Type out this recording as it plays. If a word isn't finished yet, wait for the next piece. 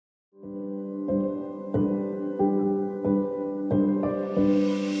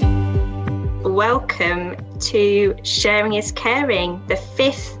welcome to Sharing is Caring, the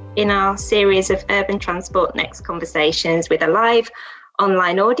fifth in our series of Urban Transport Next Conversations with a live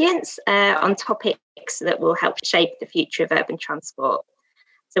online audience on topics that will help shape the future of urban transport.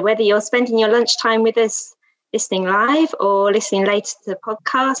 So whether you're spending your lunchtime with us listening live or listening later to the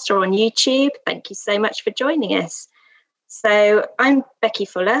podcast or on YouTube, thank you so much for joining us. So I'm Becky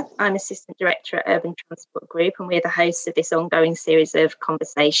Fuller. I'm Assistant Director at Urban Transport Group, and we're the hosts of this ongoing series of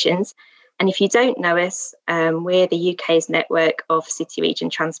conversations. And if you don't know us, we're the UK's network of city region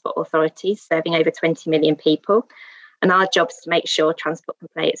transport authorities serving over 20 million people. And our job is to make sure transport can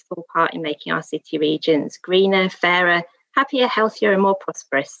play its full part in making our city regions greener, fairer, happier, healthier and more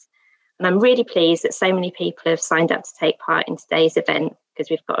prosperous. And I'm really pleased that so many people have signed up to take part in today's event because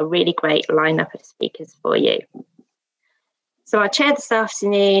we've got a really great lineup of speakers for you. So our chair this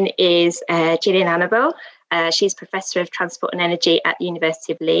afternoon is Jillian Anable. She's Professor of Transport and Energy at the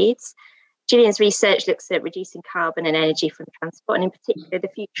University of Leeds. Jillian's research looks at reducing carbon and energy from transport, and in particular the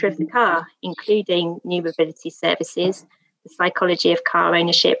future of the car, including new mobility services, the psychology of car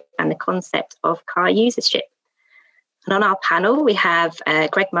ownership and the concept of car usership. And on our panel, we have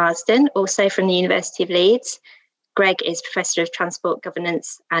Greg Marsden, also from the University of Leeds. Greg is Professor of Transport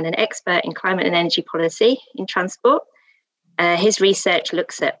Governance and an expert in climate and energy policy in transport. His research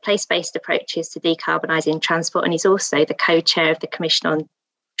looks at place-based approaches to decarbonising transport, and he's also the co-chair of the Commission on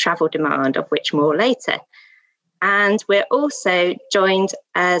Travel Demand, of which more later. And we're also joined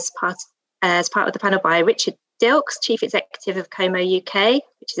as part of the panel by Richard Dilks, Chief Executive of CoMoUK,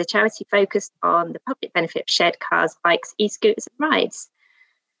 which is a charity focused on the public benefit of shared cars, bikes, e-scooters and rides.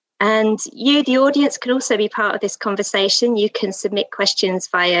 And you, the audience, can also be part of this conversation. You can submit questions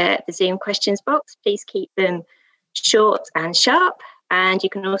via the Zoom questions box. Please keep them short and sharp, and you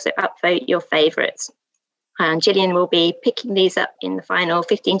can also upvote your favourites. And Jillian will be picking these up in the final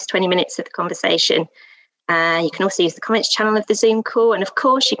 15 to 20 minutes of the conversation. You can also use the comments channel of the Zoom call, and of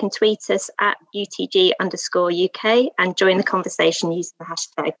course you can tweet us at UTG_UK and join the conversation using the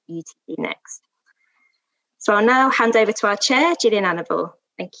hashtag UTGNext. So I'll now hand over to our chair, Jillian Anable.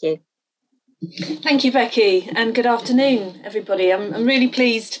 Thank you. Thank you, Becky, and good afternoon, everybody. I'm really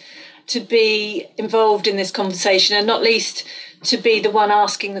pleased to be involved in this conversation, and not least to be the one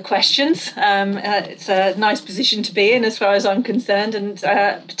asking the questions. It's a nice position to be in as far as I'm concerned, and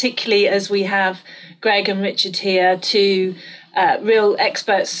particularly as we have Greg and Richard here, two real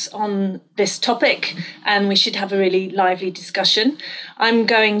experts on this topic, and we should have a really lively discussion. I'm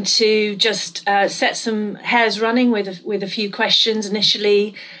going to just set some hairs running with a few questions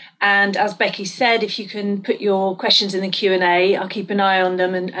initially. And as Becky said, if you can put your questions in the Q&A, I'll keep an eye on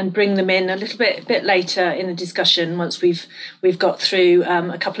them and bring them in a little bit later in the discussion once we've got through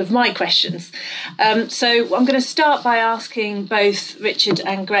a couple of my questions. So I'm going to start by asking both Richard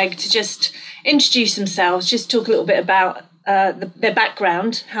and Greg to just introduce themselves, just talk a little bit about their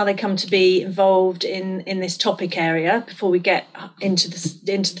background, how they come to be involved in this topic area before we get into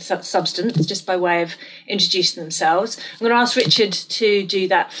the substance, just by way of introducing themselves. I'm going to ask Richard to do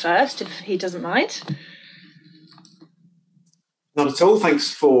that first, if he doesn't mind. Not at all.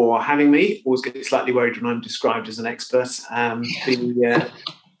 Thanks for having me. Always get slightly worried when I'm described as an expert.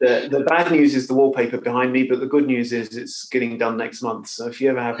 The bad news is the wallpaper behind me, but the good news is it's getting done next month. So if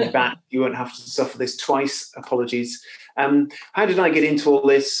you ever have me back, you won't have to suffer this twice. Apologies. How did I get into all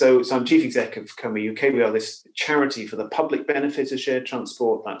this? So I'm Chief Executive of CoMoUK. We are this charity for the public benefit of shared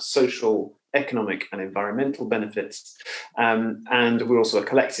transport, that's social, economic and environmental benefits. And we're also a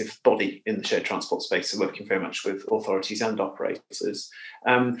collective body in the shared transport space, so working very much with authorities and operators.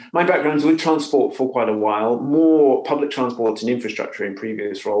 My background's with transport for quite a while, more public transport and infrastructure in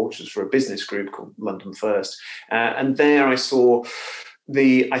previous role, which was for a business group called London First. And there I saw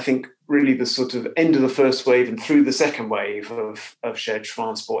the sort of end of the first wave and through the second wave of shared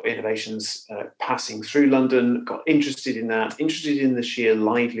transport innovations passing through London, got interested in the sheer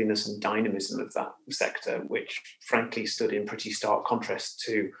liveliness and dynamism of that sector, which frankly stood in pretty stark contrast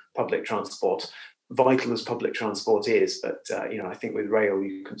to public transport, vital as public transport is. But, I think with rail,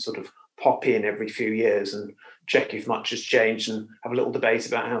 you can sort of pop in every few years and check if much has changed and have a little debate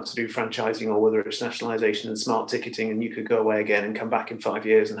about how to do franchising or whether it's nationalisation and smart ticketing, and you could go away again and come back in 5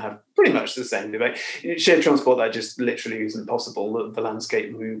 years and have pretty much the same debate. Shared transport, that just literally isn't possible. The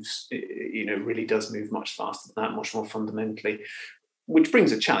landscape moves, really does move much faster than that, much more fundamentally, which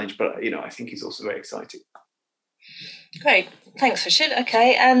brings a challenge, but, I think is also very exciting. Great. Thanks, Richard.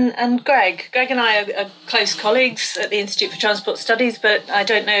 Okay, and Greg. Greg and I are close colleagues at the Institute for Transport Studies, but I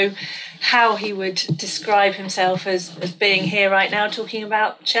don't know how he would describe himself as being here right now talking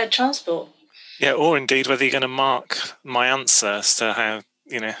about shared transport. Yeah, or indeed whether you're going to mark my answer as to how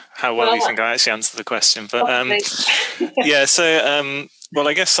how well you think I actually answered the question. But yeah, so well,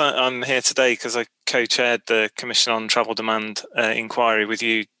 I guess I'm here today because I co-chaired the Commission on Travel Demand inquiry with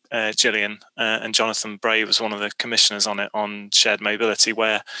you, Jillian, and Jonathan Bray was one of the commissioners on it, on shared mobility,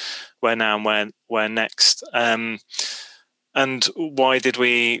 where now and where next. And why did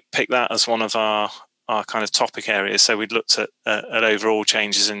we pick that as one of our kind of topic areas? So we'd looked at overall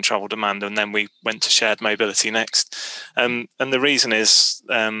changes in travel demand, and then we went to shared mobility next. And the reason is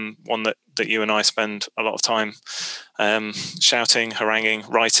one that you and I spend a lot of time shouting, haranguing,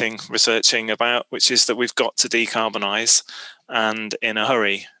 writing, researching about, which is that we've got to decarbonise, and in a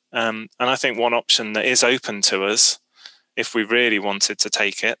hurry. And I think one option that is open to us, if we really wanted to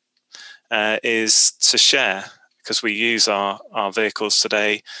take it, is to share, because we use our vehicles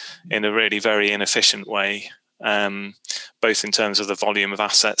today in a really very inefficient way, both in terms of the volume of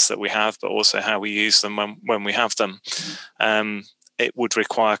assets that we have, but also how we use them when we have them. It would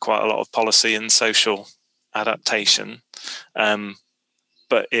require quite a lot of policy and social adaptation,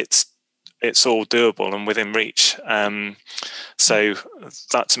 but it's all doable and within reach. So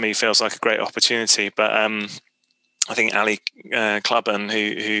that to me feels like a great opportunity. But I think Ali Clubban,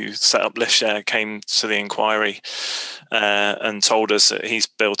 who set up LiftShare, came to the inquiry and told us that he's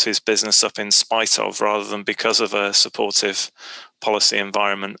built his business up in spite of, rather than because of, a supportive policy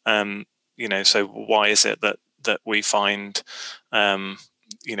environment. So why is it that we find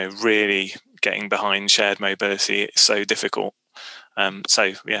really getting behind shared mobility so difficult?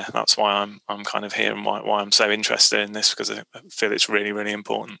 So yeah, that's why I'm kind of here, and why I'm so interested in this, because I feel it's really, really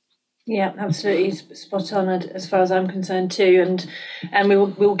important. Yeah, absolutely spot on as far as I'm concerned too, and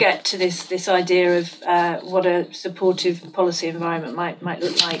we'll get to this idea of what a supportive policy environment might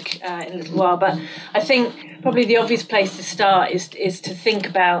look like in a little while. But I think probably the obvious place to start is to think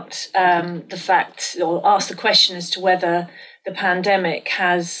about the fact, or ask the question as to whether the pandemic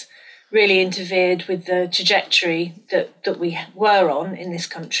has really interfered with the trajectory that we were on in this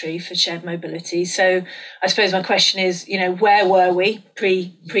country for shared mobility. So I suppose my question is, where were we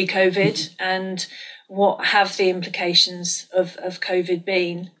pre-COVID, and what have the implications of COVID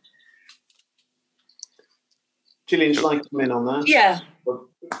been? Jillian, should I come in on that? Yeah.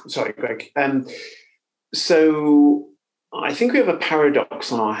 Sorry, Greg. So I think we have a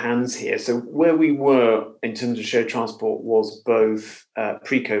paradox on our hands here. So where we were in terms of shared transport was both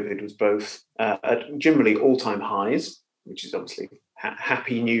pre-COVID was both at generally all-time highs, which is obviously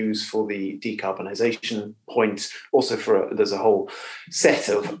happy news for the decarbonisation point. Also, there's a whole set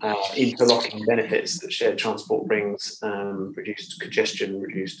of interlocking benefits that shared transport brings: reduced congestion,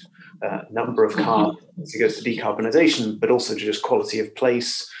 reduced number of cars as it goes to decarbonisation, but also to just quality of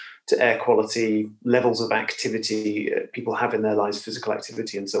place, to air quality, levels of activity people have in their lives, physical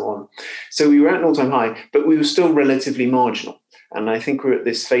activity, and so on. So we were at an all-time high, but we were still relatively marginal. And I think we're at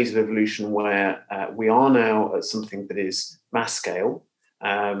this phase of evolution where we are now at something that is mass scale.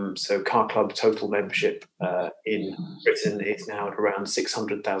 So Car Club total membership in Britain is now at around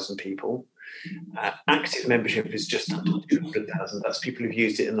 600,000 people. Active membership is just under 200,000. That's people who've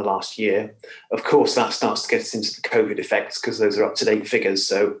used it in the last year. Of course, that starts to get us into the COVID effects, because those are up-to-date figures.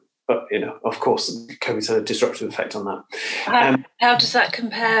 So, but of course, COVID's had a disruptive effect on that. How does that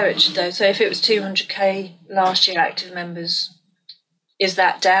compare, Richard, though? So if it was 200k last year active members, is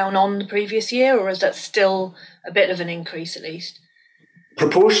that down on the previous year, or is that still a bit of an increase at least?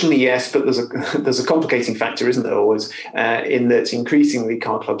 Proportionally, yes, but there's a complicating factor, isn't there, always, in that increasingly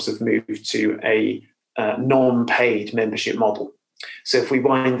car clubs have moved to a non-paid membership model. So if we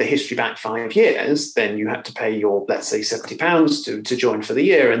wind the history back 5 years, then you had to pay your, let's say, £70 to join for the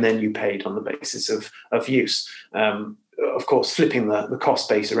year, and then you paid on the basis of use. Of course, flipping the cost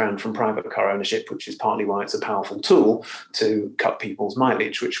base around from private car ownership, which is partly why it's a powerful tool to cut people's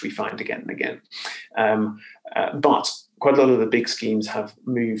mileage, which we find again and again. But quite a lot of the big schemes have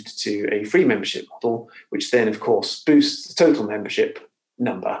moved to a free membership model, which then, of course, boosts the total membership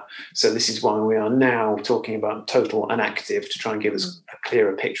number. So this is why we are now talking about total and active, to try and give us a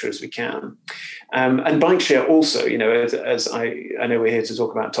clearer picture as we can. And bike share also, as I know we're here to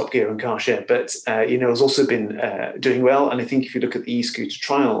talk about Top Gear and car share, but has also been doing well. And I think if you look at the e-scooter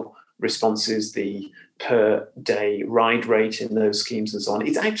trial responses, the per day ride rate in those schemes and so on,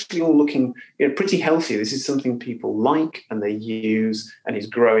 it's actually all looking pretty healthy. This is something people like and they use, and is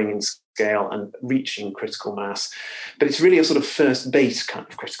growing in scale and reaching critical mass. But it's really a sort of first base kind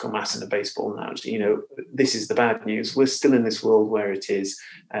of critical mass in a baseball analogy. This is the bad news. We're still in this world where it is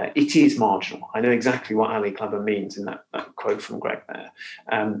marginal. I know exactly what Ali Clubber means in that quote from Greg there.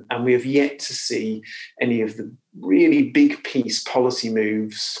 And we have yet to see any of the really big piece policy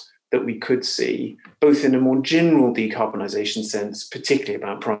moves that we could see, both in a more general decarbonisation sense, particularly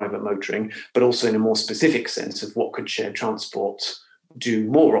about private motoring, but also in a more specific sense of what could shared transport do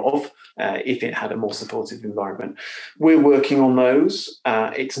more of if it had a more supportive environment. We're working on those.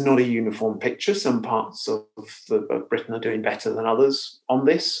 It's not a uniform picture. Some parts of Britain are doing better than others on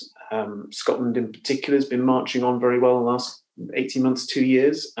this. Scotland in particular has been marching on very well the last 18 months, 2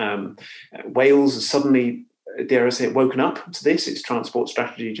 years. Wales has suddenly, dare I say it, woken up to this. Its transport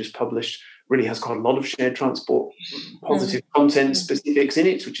strategy just published really has quite a lot of shared transport positive content specifics in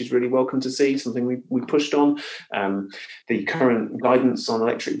it, which is really welcome to see, something we pushed on. The current guidance on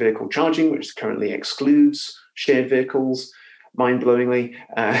electric vehicle charging, which currently excludes shared vehicles, mind-blowingly,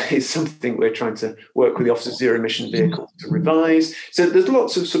 is something we're trying to work with the Office of Zero Emission Vehicles to revise. So there's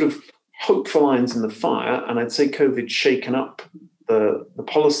lots of sort of hopeful irons in the fire, and I'd say COVID's shaken up the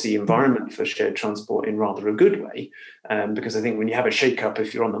policy environment for shared transport in rather a good way, because I think when you have a shake-up,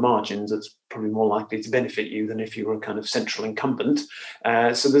 if you're on the margins, it's probably more likely to benefit you than if you were a kind of central incumbent.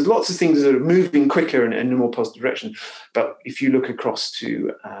 So there's lots of things that are moving quicker and in a more positive direction. But if you look across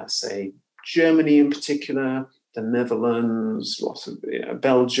to, say, Germany in particular, the Netherlands, lots of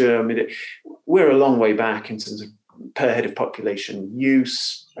Belgium, we're a long way back in terms of per head of population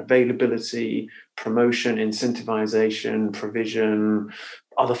use, availability, promotion, incentivization, provision,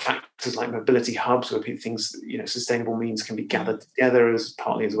 other factors like mobility hubs where things, sustainable means can be gathered together as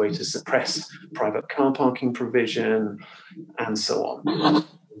partly as a way to suppress private car parking provision, and so on.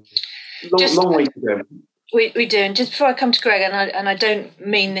 Long way to go. We do. And just before I come to Greg, and I don't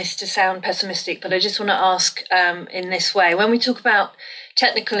mean this to sound pessimistic, but I just want to ask in this way. When we talk about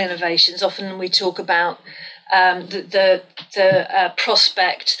technical innovations, often we talk about the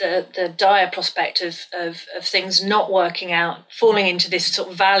prospect, the dire prospect of things not working out, falling into this sort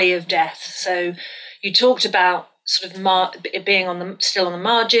of valley of death. So you talked about sort of it being still on the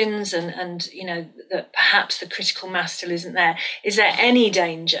margins, and that perhaps the critical mass still isn't there. Is there any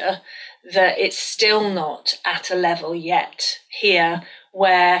danger that it's still not at a level yet here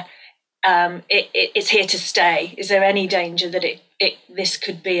where it's here to stay? Is there any danger that this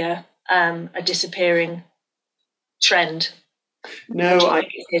could be a disappearing trend? No,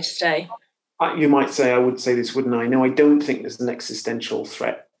 it's here to stay. You might say, I would say this, wouldn't I? No, I don't think there's an existential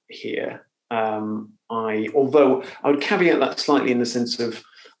threat here. Although I would caveat that slightly in the sense of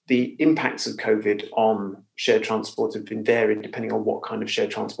the impacts of COVID on shared transport have been varied depending on what kind of shared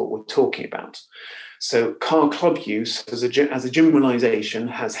transport we're talking about. So car club use as a generalisation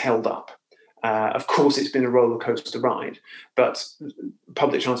has held up. Of course, it's been a roller coaster ride, but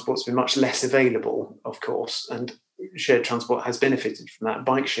public transport's been much less available, of course, and shared transport has benefited from that.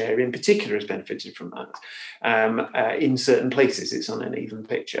 Bike share in particular has benefited from that. In certain places, it's on an even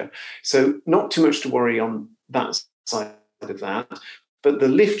picture. So not too much to worry on that side of that. But the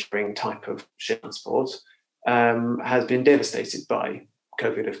lift sharing type of shared transport has been devastated by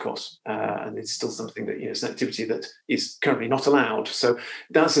COVID, of course, and it's still something that it's an activity that is currently not allowed. So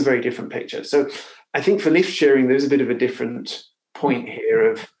that's a very different picture. So I think for lift sharing, there's a bit of a different point here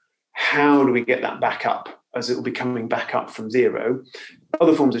of how do we get that back up, as it will be coming back up from zero.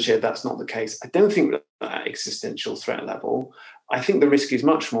 Other forms of shared, that's not the case. I don't think that existential threat level. I think the risk is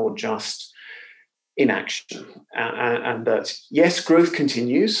much more just inaction, and that yes, growth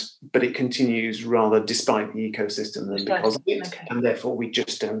continues, but it continues rather despite the ecosystem than because of it, and therefore we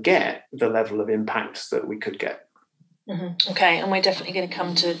just don't get the level of impacts that we could get. Mm-hmm. Okay, and we're definitely going to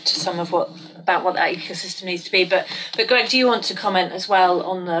come to some of what that ecosystem needs to be. But Greg, do you want to comment as well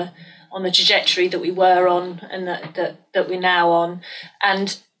on the trajectory that we were on and that we're now on?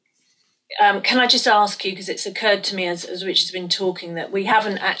 And can I just ask you, because it's occurred to me as Richard's been talking, that we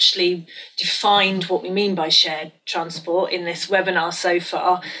haven't actually defined what we mean by shared transport in this webinar so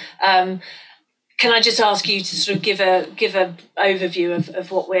far. Can I just ask you to sort of give a overview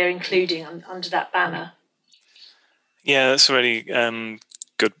of what we're including under that banner? Yeah, that's a really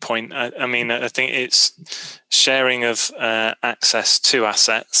good point. I mean, I think it's sharing of access to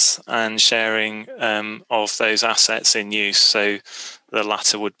assets and sharing of those assets in use. So the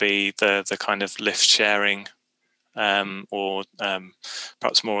latter would be the kind of lift sharing, or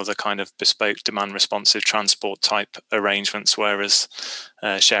perhaps more of the kind of bespoke demand responsive transport type arrangements, whereas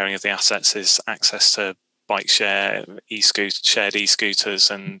sharing of the assets is access to bike share, shared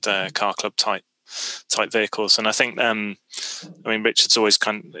e-scooters and car club type vehicles. And I think, Richard's always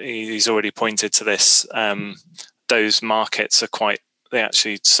he's already pointed to this. Those markets they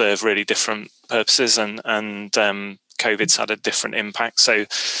actually serve really different purposes, and COVID's had a different impact. So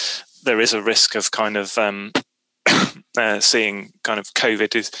there is a risk of kind of seeing kind of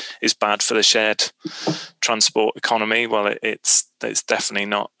COVID is bad for the shared transport economy. Well, it's definitely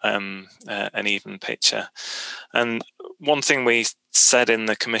not an even picture. And one thing we said in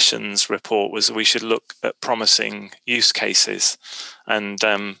the Commission's report was we should look at promising use cases. And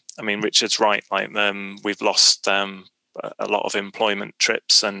I mean, Richard's right. Like we've lost a lot of employment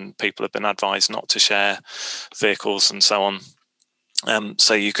trips, and people have been advised not to share vehicles and so on.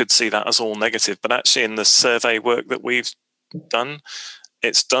 So you could see that as all negative, but actually in the survey work that we've done,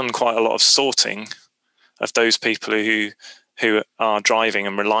 it's done quite a lot of sorting of those people who are driving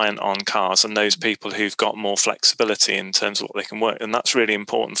and reliant on cars, and those people who've got more flexibility in terms of what they can work. And that's really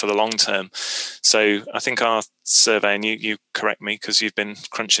important for the long term. So I think our survey, and you correct me because you've been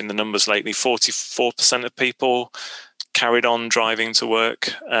crunching the numbers lately, 44% of people carried on driving to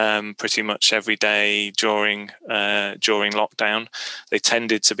work pretty much every day during lockdown. They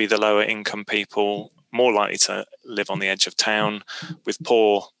tended to be the lower income people, more likely to live on the edge of town with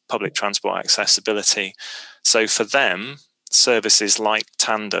poor public transport accessibility. So for them, services like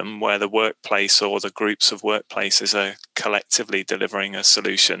Tandem, where the workplace or the groups of workplaces are collectively delivering a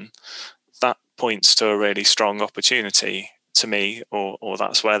solution, that points to a really strong opportunity to me, or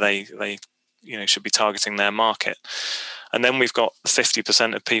that's where they should be targeting their market. And then we've got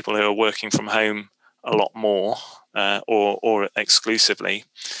 50% of people who are working from home a lot more or exclusively.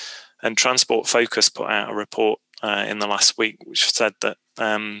 And Transport Focus put out a report in the last week which said that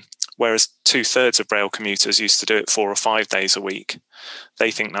whereas 2/3 of rail commuters used to do it 4 or 5 days a week,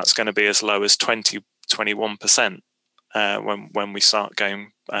 they think that's going to be as low as 21% when we start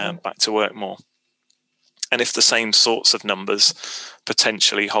going back to work more. And if the same sorts of numbers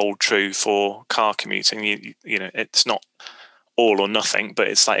potentially hold true for car commuting, you know, it's not all or nothing, but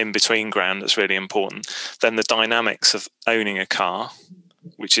it's that in-between ground that's really important. Then the dynamics of owning a car,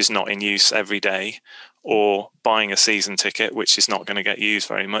 which is not in use every day, or buying a season ticket, which is not going to get used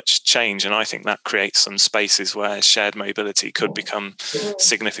very much, change. And I think that creates some spaces where shared mobility could become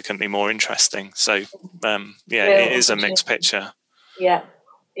significantly more interesting. So, it is a mixed picture. Yeah.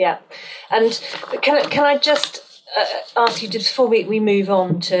 And can I just ask you, just before we move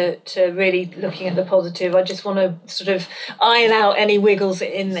on to really looking at the positive, I just want to sort of iron out any wiggles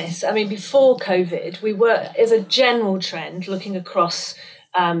in this. I mean, before COVID, we were, as a general trend, looking across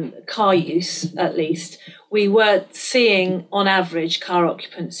car use, at least, we were seeing on average car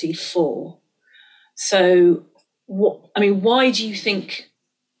occupancy fall. So, why do you think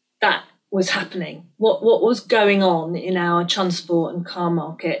that was happening? What was going on in our transport and car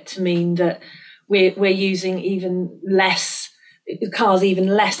market to mean that we're using even less cars even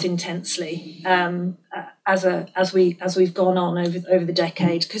less intensely as we've gone on over the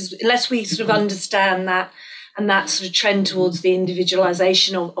decade? Because unless we sort of understand that, and that sort of trend towards the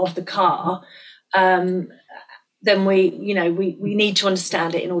individualization of the car, then we need to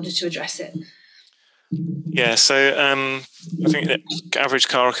understand it in order to address it. Yeah, so I think the average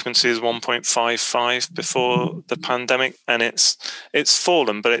car occupancy is 1.55 before the pandemic, and it's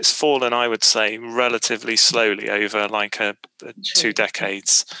fallen, but it's fallen, I would say, relatively slowly over like 2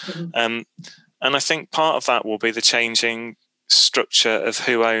 decades. And I think part of that will be the changing structure of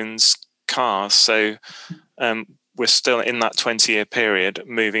who owns cars. So we're still in that 20-year period,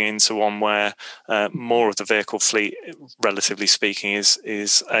 moving into one where more of the vehicle fleet, relatively speaking,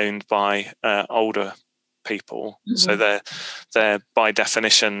 is owned by older people. So they're by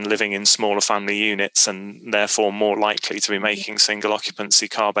definition living in smaller family units, and therefore more likely to be making single occupancy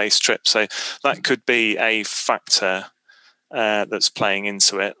car-based trips. So that could be a factor that's playing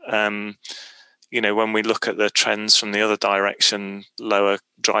into it. When we look at the trends from the other direction, lower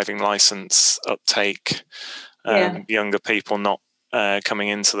driving license uptake, younger people not coming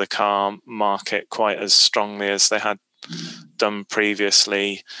into the car market quite as strongly as they had done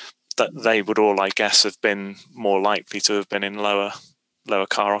previously, that they would all, I guess, have been more likely to have been in lower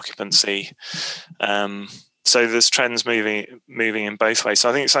car occupancy. So there's trends moving in both ways. So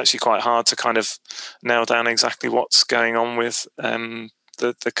I think it's actually quite hard to kind of nail down exactly what's going on with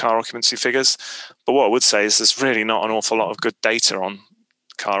the car occupancy figures. But what I would say is there's really not an awful lot of good data on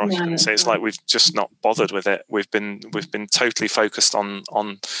car occupancy. It's like we've just not bothered with it. We've been totally focused on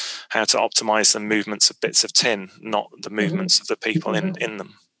how to optimize the movements of bits of tin, not the movements of the people in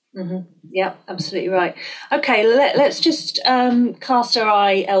them. Yeah, absolutely right. Okay, let's just cast our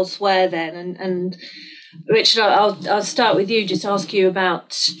eye elsewhere then, and Richard, I'll start with you. Just ask you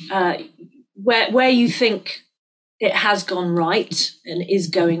about where you think it has gone right and is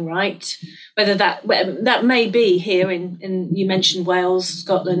going right. Whether that may be here in you mentioned Wales,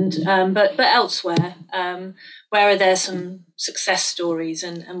 Scotland, but elsewhere, where are there some success stories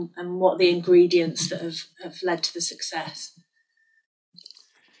and what are the ingredients that have led to the success?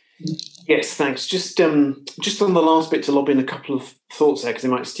 Yes, thanks. Just on the last bit to lob in a couple of thoughts there, because it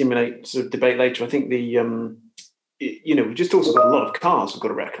might stimulate sort of debate later. I think we've just also got a lot of cars we've got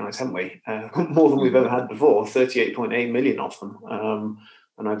to recognise, haven't we? More than we've ever had before, 38.8 million of them.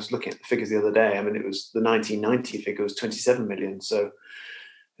 And I was looking at the figures the other day. I mean, it was the 1990 figure was 27 million. So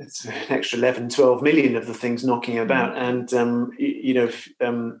it's an extra 11, 12 million of the things knocking about. And, if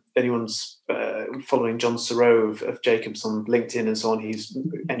anyone's following John Serow of Jacobs on LinkedIn and so on, he's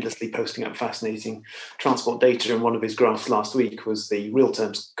endlessly posting up fascinating transport data. And one of his graphs last week was the real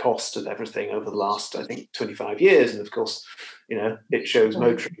terms cost of everything over the last, I think, 25 years. And of course, it shows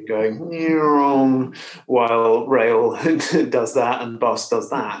motoring going while rail does that and bus does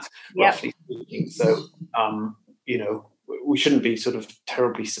that, roughly speaking. So, we shouldn't be sort of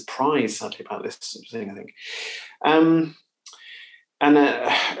terribly surprised, sadly, about this sort of thing, I think.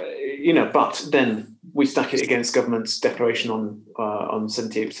 But then we stack it against government's declaration on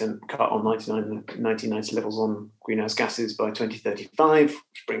 78% cut on 1990 levels on greenhouse gases by 2035,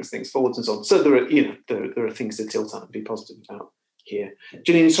 which brings things forwards and so on. So there are things to tilt at and be positive about here.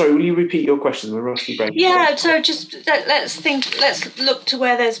 Jillian, sorry, will you repeat your question? We're roughly breaking. Yeah, so just let's look to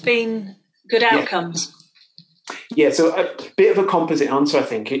where there's been good outcomes. Yeah, so a bit of a composite answer, I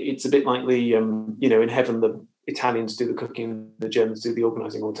think. It's a bit like the, in heaven, the Italians do the cooking, the Germans do the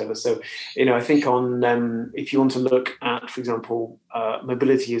organising or whatever. So, I think if you want to look at, for example,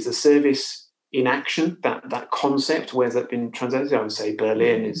 mobility as a service in action, that concept, where's that been translated? I would say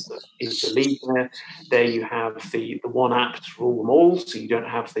Berlin is the lead there. There you have the one app to rule them all, so you don't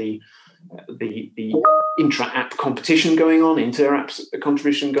have the intra-app competition going on, inter-app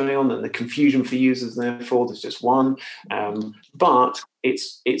contribution going on, and the confusion for users. Therefore, there's just one. But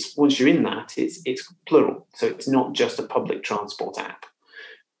it's once you're in that, it's plural. So it's not just a public transport app,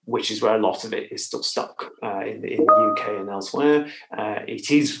 which is where a lot of it is still stuck in the UK and elsewhere.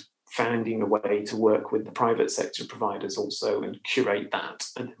 It is finding a way to work with the private sector providers also and curate that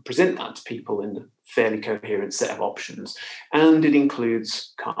and present that to people in a fairly coherent set of options. And it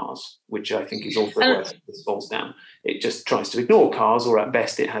includes cars, which I think is also where this falls down. It just tries to ignore cars, or at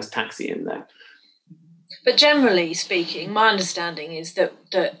best it has taxi in there. But generally speaking, my understanding is that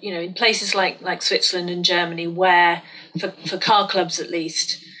in places like Switzerland and Germany, where for car clubs at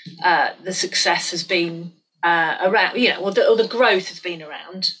least, the success has been around, or the growth has been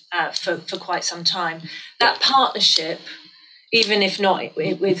around for quite some time. That partnership, even if not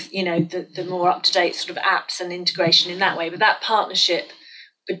with the more up-to-date sort of apps and integration in that way, but that partnership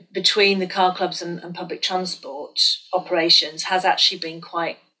between the car clubs and public transport operations has actually been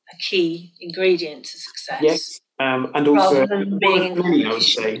quite a key ingredient to success. Yes, and also I would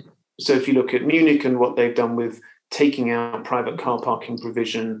say. So if you look at Munich and what they've done with taking out private car parking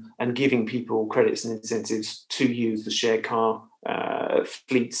provision and giving people credits and incentives to use the shared car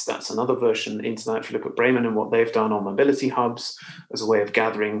fleets, that's another version into that. If you look at Bremen and what they've done on mobility hubs as a way of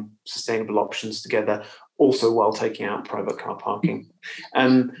gathering sustainable options together, also while taking out private car parking.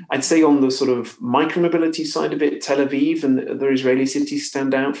 I'd say on the sort of micromobility side of it, Tel Aviv and the Israeli cities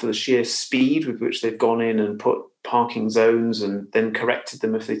stand out for the sheer speed with which they've gone in and put parking zones and then corrected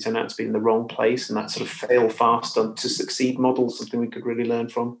them if they turn out to be in the wrong place, and that sort of fail fast to succeed model, something we could really learn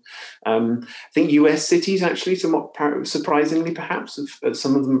from. I think US cities actually, somewhat surprisingly perhaps, have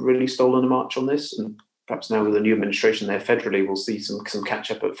some of them have really stolen a march on this, and perhaps now with the new administration there federally, we'll see some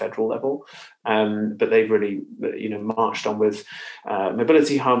catch up at federal level. But they've really, marched on with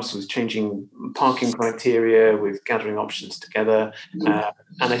mobility hubs, with changing parking criteria, with gathering options together. And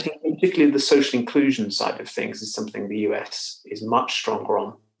I think particularly the social inclusion side of things is something the US is much stronger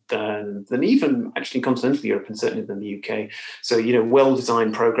on than even actually continental Europe, and certainly than the UK. So,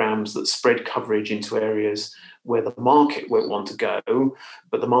 well-designed programs that spread coverage into areas where the market won't want to go,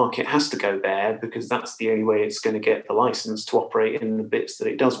 but the market has to go there because that's the only way it's going to get the license to operate in the bits that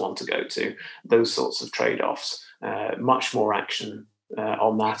it does want to go to. Those sorts of trade-offs, much more action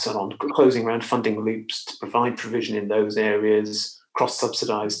on that, and on closing around funding loops to provide provision in those areas,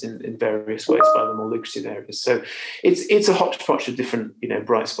 cross-subsidised in various ways by the more lucrative areas. So it's a hodgepodge of different,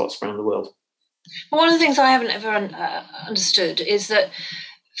 bright spots around the world. One of the things I haven't ever understood is that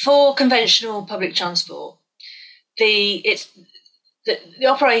for conventional public transport, the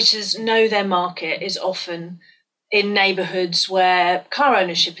operators know their market is often in neighbourhoods where car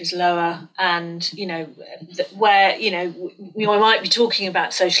ownership is lower, and where we might be talking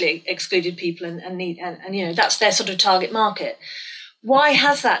about socially excluded people and that's their sort of target market. Why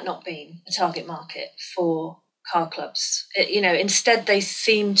has that not been a target market for car clubs? Instead they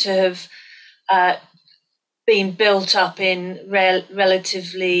seem to have being built up in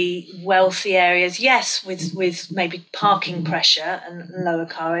relatively wealthy areas, yes, with maybe parking pressure and lower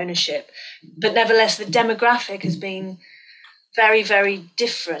car ownership, but nevertheless the demographic has been very, very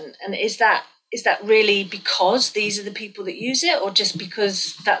different. And is that really because these are the people that use it, or just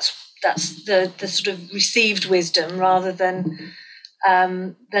because that's the sort of received wisdom rather than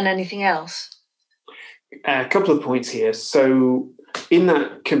anything else? A couple of points here. So in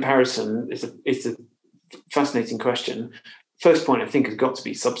that comparison, it's a fascinating question. First point, I think, has got to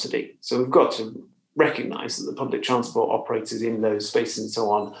be subsidy. So we've got to recognise that the public transport operators in those spaces and so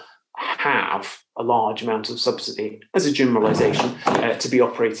on have a large amount of subsidy as a generalisation to be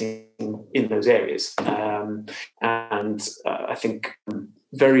operating in those areas. And I think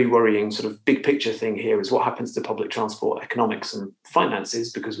very worrying sort of big picture thing here is what happens to public transport economics and finances,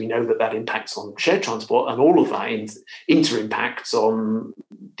 because we know that impacts on shared transport, and all of that inter-impacts on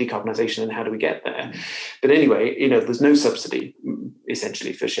decarbonisation and how do we get there. But anyway, there's no subsidy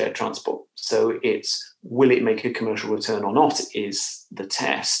essentially for shared transport. So will it make a commercial return or not is the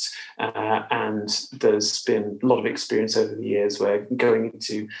test. And there's been a lot of experience over the years where going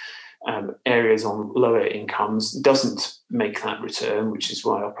into areas on lower incomes doesn't make that return, which is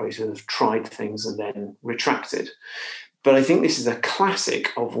why operators have tried things and then retracted. But I think this is a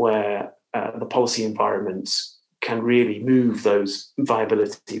classic of where the policy environment can really move those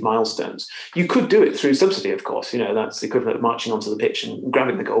viability milestones. You could do it through subsidy, of course. That's the equivalent of marching onto the pitch and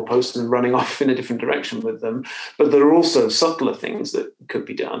grabbing the goalposts and running off in a different direction with them. But there are also subtler things that could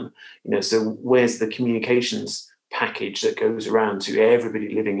be done. So where's the communications package that goes around to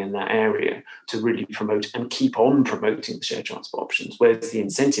everybody living in that area to really promote and keep on promoting the shared transport options? Where's the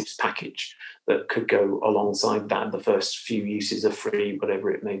incentives package that could go alongside that? The first few uses are free,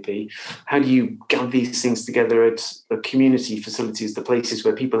 whatever it may be. How do you gather these things together at the community facilities, the places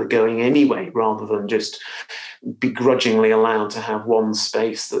where people are going anyway, rather than just begrudgingly allowed to have one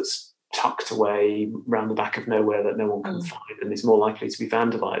space that's tucked away round the back of nowhere that no one can find and is more likely to be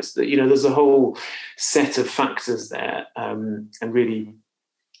vandalised? There's a whole set of factors there, and really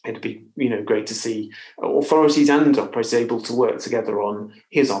it'd be great to see authorities and operators able to work together on,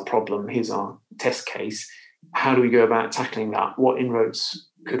 here's our problem, here's our test case, how do we go about tackling that, what inroads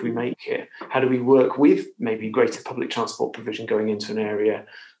could we make here, how do we work with maybe greater public transport provision going into an area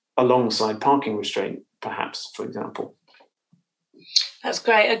alongside parking restraint, perhaps, for example. That's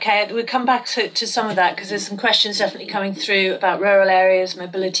great. Okay, we'll come back to some of that, because there's some questions definitely coming through about rural areas,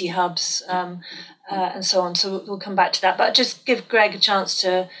 mobility hubs, and so on. So we'll come back to that. But just give Greg a chance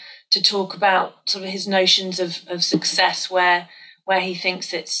to talk about sort of his notions of success, where he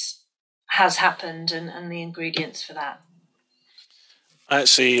thinks has happened, and the ingredients for that.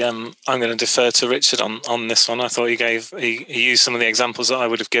 Actually, I'm going to defer to Richard on this one. I thought he used some of the examples that I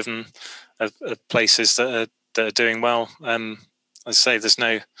would have given of places that are doing well. As I say, there's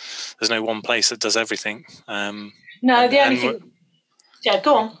no one place that does everything. No, the only thing. Yeah,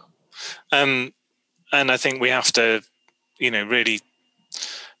 go on. And I think we have to, really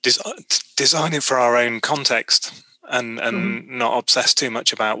design it for our own context, and not obsess too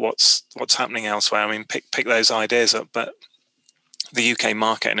much about what's happening elsewhere. I mean, pick those ideas up, but the UK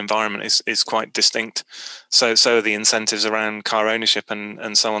market and environment is quite distinct. So are the incentives around car ownership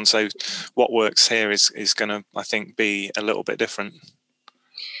and so on. So what works here is going to, I think, be a little bit different.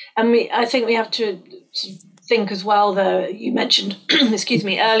 And I think we have to think as well, though, you mentioned, excuse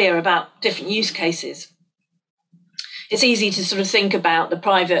me, earlier about different use cases. It's easy to sort of think about the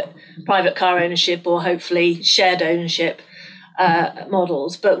private car ownership, or hopefully shared ownership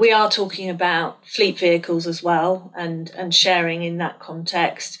models, but we are talking about fleet vehicles as well, and sharing in that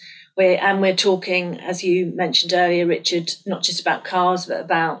context. We're talking, as you mentioned earlier, Richard, not just about cars, but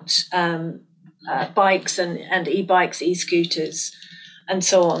about bikes and e-bikes, e-scooters, and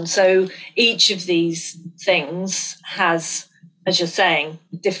so on. So each of these things has, as you're saying,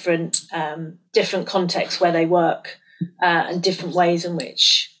 different contexts where they work, and different ways in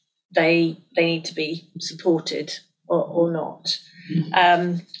which they need to be supported or not.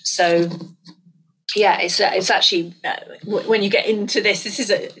 So yeah, it's actually, when you get into this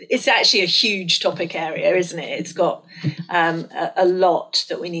it's actually a huge topic area, isn't it? It's got a lot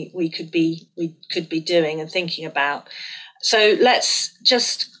that we could be doing and thinking about. So let's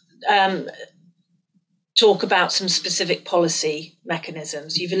just talk about some specific policy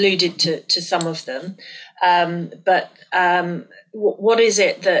mechanisms. You've alluded to some of them, but what is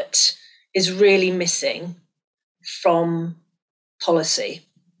it that is really missing from policy?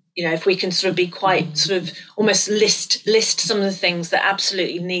 If we can sort of be quite sort of almost list some of the things that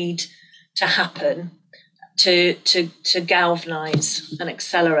absolutely need to happen to galvanise and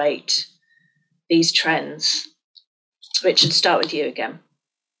accelerate these trends? Richard, start with you again.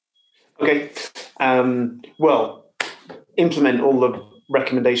 Okay. Well, implement all the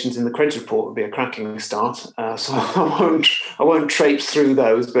recommendations in the Creds report would be a cracking start. So I won't traipse through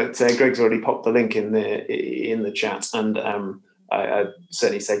those, but Greg's already popped the link in the chat, and I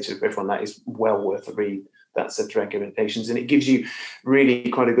certainly say to everyone that is well worth a read. That set of recommendations, and it gives you really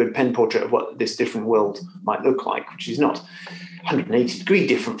quite a good pen portrait of what this different world might look like, which is not 180 degree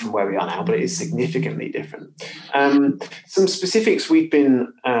different from where we are now, but it is significantly different. Some specifics we've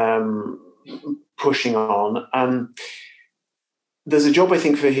been pushing on. There's a job, I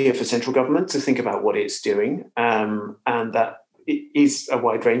think, for central government to think about what it's doing, and that it is a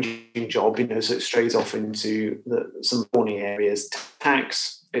wide-ranging job, so it strays off into some thorny areas.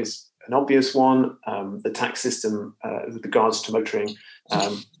 Tax is an obvious one. The tax system with regards to motoring,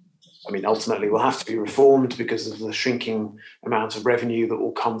 ultimately will have to be reformed because of the shrinking amount of revenue that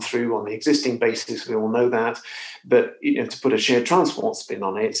will come through on the existing basis. We all know that. But to put a shared transport spin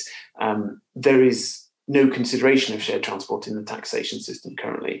on it, there is no consideration of shared transport in the taxation system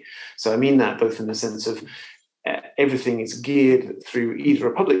currently. So I mean that both in the sense of everything is geared through either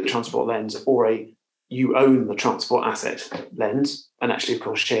a public transport lens or you own the transport asset lens, and actually, of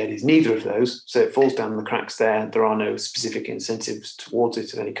course, shared is neither of those, so it falls down the cracks there. There are no specific incentives towards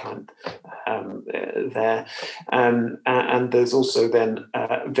it of any kind there. And there's also then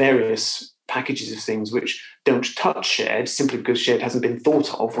various packages of things which don't touch shared simply because shared hasn't been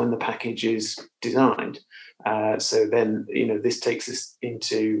thought of when the package is designed. So then, this takes us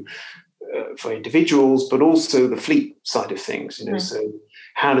into, for individuals, but also the fleet side of things, so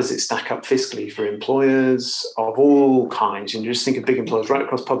how does it stack up fiscally for employers of all kinds? And just think of big employers right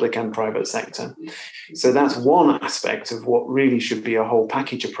across public and private sector. So that's one aspect of what really should be a whole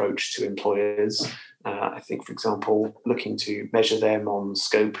package approach to employers. I think, for example, looking to measure them on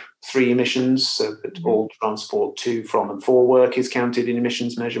scope 3 emissions, so that all transport to, from and for work is counted in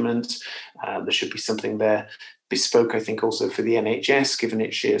emissions measurement. There should be something there bespoke, I think, also for the NHS, given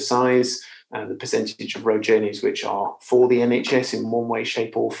its sheer size. The percentage of road journeys which are for the NHS in one way,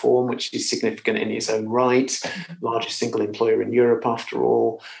 shape or form, which is significant in its own right. Largest single employer in Europe, after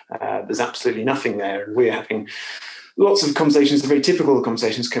all. There's absolutely nothing there. And we're having lots of conversations, very typical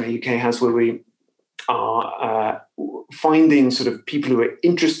conversations CoMoUK has, where we are finding sort of people who are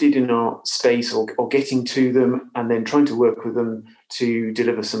interested in our space or getting to them, and then trying to work with them to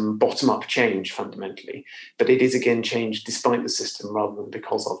deliver some bottom-up change fundamentally. But it is, again, change despite the system rather than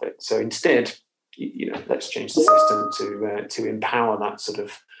because of it. So instead, let's change the system to empower that sort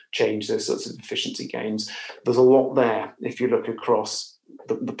of change, those sorts of efficiency gains. There's a lot there if you look across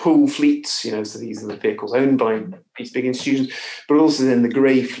the pool fleets, so these are the vehicles owned by these big institutions, but also then the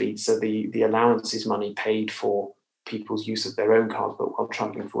grey fleets, so the allowances money paid for people's use of their own cars but while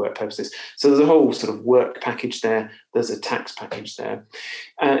travelling for work purposes. So there's a whole sort of work package there. There's a tax package there.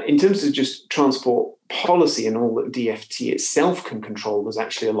 In terms of just transport policy and all that DfT itself can control, there's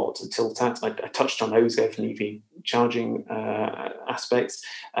actually a lot to tilt at. I touched on OZEV and EV charging aspects.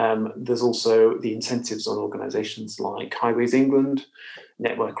 There's also the incentives on organisations like Highways England,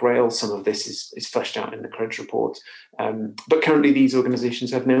 Network Rail. Some of this is fleshed out in the Creds report. But currently these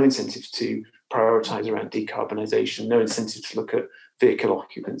organisations have no incentive to prioritise around decarbonisation, no incentive to look at vehicle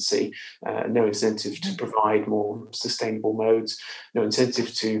occupancy, no incentive to provide more sustainable modes, no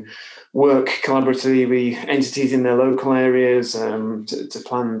incentive to work collaboratively with entities in their local areas to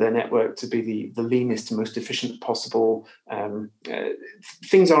plan their network to be the leanest and most efficient possible.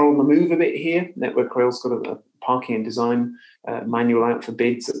 Things are on the move a bit here. Network Rail's got a parking and design manual out for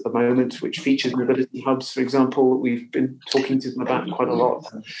bids at the moment, which features mobility hubs, for example. We've been talking to them about quite a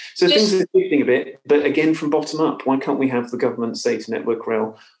lot. So things are shifting a bit, but again, from bottom up, why can't we have the government say to Network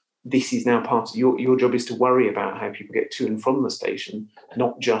Rail, this is now part of your job is to worry about how people get to and from the station,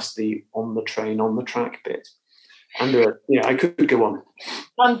 not just the on the train, on the track bit. And I could go on.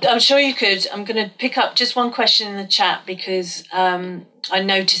 I'm sure you could. I'm going to pick up just one question in the chat because I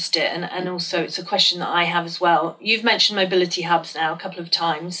noticed it, and also it's a question that I have as well. You've mentioned mobility hubs now a couple of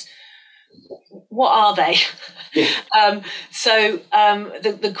times. What are they? Yeah.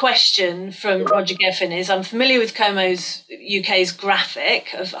 The question from Roger Geffen is, I'm familiar with CoMoUK's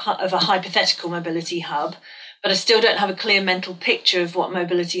graphic of a hypothetical mobility hub, but I still don't have a clear mental picture of what a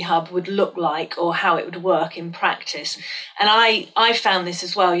mobility hub would look like or how it would work in practice. And I found this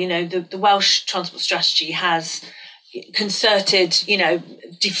as well. The Welsh Transport Strategy has concerted,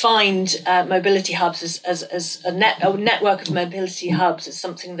 defined mobility hubs as a network of mobility hubs as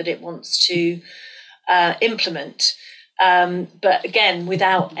something that it wants to implement. but again,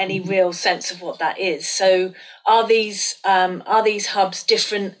 without any real sense of what that is. So are these hubs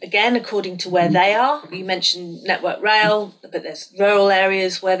different again according to where they are? You mentioned Network Rail, but there's rural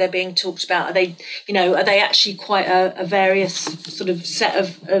areas where they're being talked about. Are they actually quite a various sort of set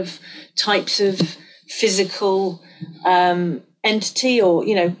of types of physical entity, or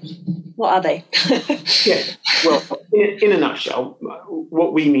what are they? Yeah, well, in a nutshell,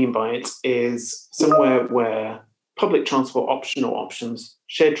 what we mean by it is somewhere where public transport option or options,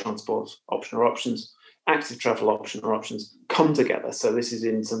 shared transport option or options, active travel option or options come together. So this is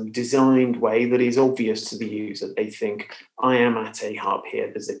in some designed way that is obvious to the user. They think, I am at a hub here.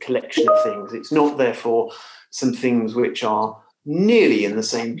 There's a collection of things. It's not therefore some things which are nearly in the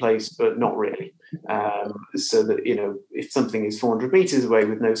same place, but not really. So that, if something is 400 meters away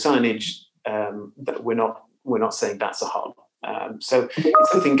with no signage, that we're not saying that's a hub. So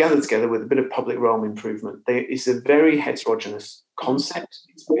it's something gathered together with a bit of public realm improvement. It's a very heterogeneous concept.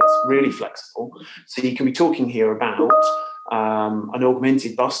 It's really flexible. So you can be talking here about an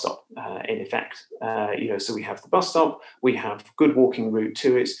augmented bus stop, in effect. So we have the bus stop, we have good walking route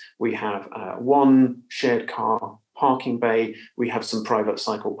to it, we have one shared car parking bay, we have some private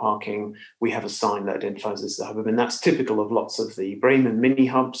cycle parking, we have a sign that identifies as the hub. And that's typical of lots of the Bremen mini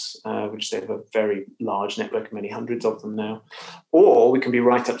hubs, which they have a very large network, many hundreds of them now. Or we can be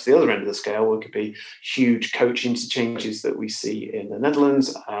right up to the other end of the scale. It could be huge coach interchanges that we see in the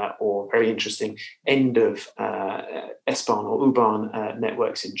Netherlands, or very interesting end of S-Bahn or U-Bahn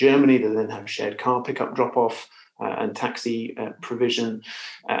networks in Germany that then have shared car pickup drop-off and taxi provision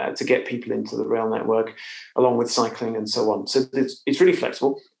to get people into the rail network, along with cycling and so on. So it's really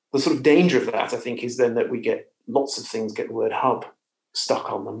flexible. The sort of danger of that, I think, is then that we get lots of things get the word hub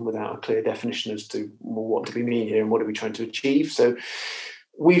stuck on them without a clear definition as to, well, what do we mean here and what are we trying to achieve? So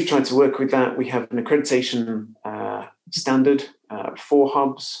we've tried to work with that. We have an accreditation standard for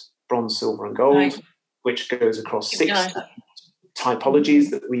hubs, bronze, silver and gold, right, which goes across 6 typologies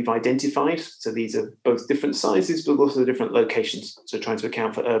that we've identified. So these are both different sizes, but also different locations. So trying to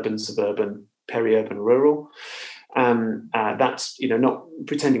account for urban, suburban, peri-urban, rural. That's, not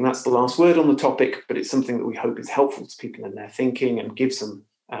pretending that's the last word on the topic, but it's something that we hope is helpful to people in their thinking and gives them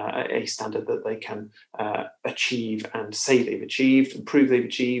a standard that they can achieve and say they've achieved and prove they've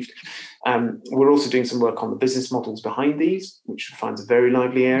achieved. We're also doing some work on the business models behind these, which finds a very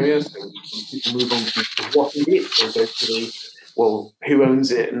lively area. So we can move on to what is it, so go to the, well, who owns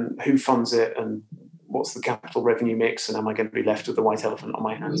it and who funds it and what's the capital revenue mix, and am I going to be left with the white elephant on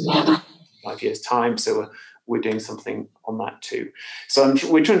my hands in 5 years' time? So we're doing something on that too. So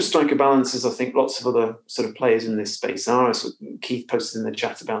we're trying to strike a balance, as I think lots of other sort of players in this space are. So Keith posted in the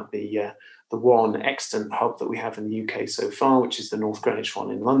chat about the one extant hub that we have in the UK so far, which is the North Greenwich one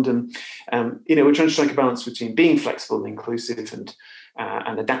in London. We're trying to strike a balance between being flexible and inclusive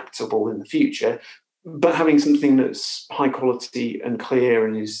and adaptable in the future, but having something that's high quality and clear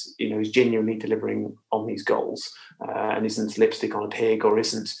and is genuinely delivering on these goals, and isn't lipstick on a pig or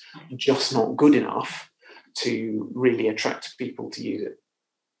isn't just not good enough to really attract people to use it.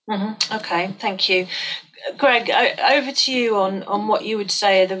 Mm-hmm. Okay, thank you. Greg, over to you on what you would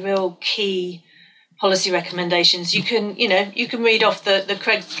say are the real key policy recommendations. You can read off the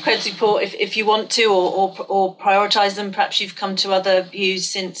Creds report if you want to, or prioritise them. Perhaps you've come to other views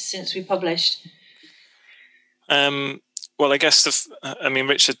since we published. Well, I guess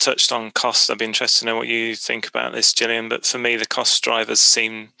Richard touched on cost. I'd be interested to know what you think about this, Jillian. But for me, the cost drivers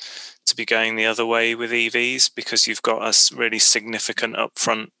seem to be going the other way with EVs, because you've got a really significant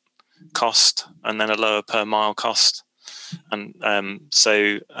upfront cost and then a lower per mile cost. And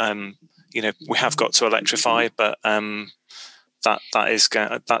we have got to electrify, but that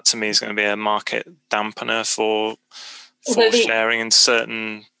to me is going to be a market dampener for sharing in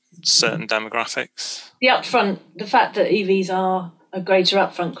certain demographics. The fact that EVs are a greater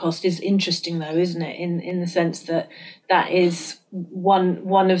upfront cost is interesting, though, isn't it? In the sense that is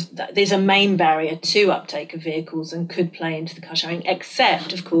there's a main barrier to uptake of vehicles and could play into the car sharing.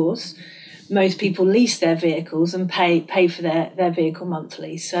 Except, of course, most people lease their vehicles and pay for their vehicle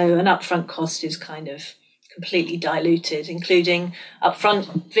monthly. So an upfront cost is kind of completely diluted, including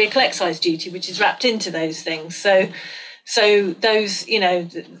upfront vehicle excise duty, which is wrapped into those things. So those,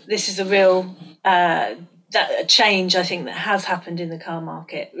 this is a real a change, I think, that has happened in the car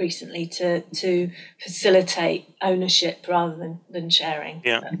market recently to facilitate ownership rather than sharing.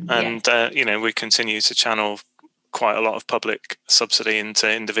 Yeah, we continue to channel quite a lot of public subsidy into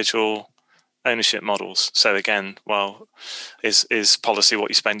individual ownership models. So again, is policy what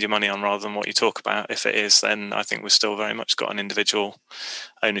you spend your money on rather than what you talk about? If it is, then I think we've still very much got an individual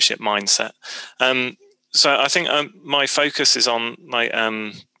ownership mindset. So I think my focus is on like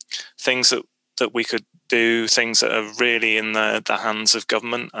things that we could do, things that are really in the hands of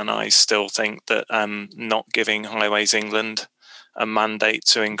government. And I still think that not giving Highways England a mandate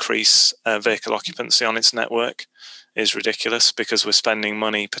to increase vehicle occupancy on its network is ridiculous, because we're spending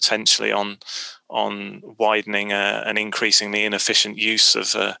money potentially on widening and increasing the inefficient use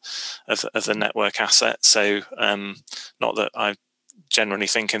of the network asset. So not that I generally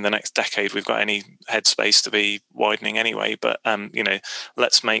think in the next decade we've got any headspace to be widening anyway, but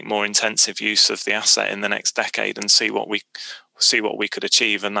let's make more intensive use of the asset in the next decade and see what we could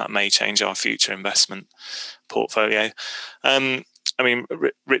achieve, and that may change our future investment portfolio.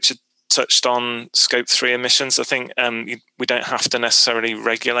 Richard touched on Scope 3 emissions. I think we don't have to necessarily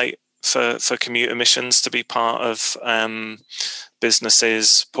regulate for commute emissions to be part of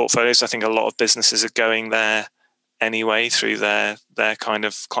businesses' portfolios. I think a lot of businesses are going there anyway through their kind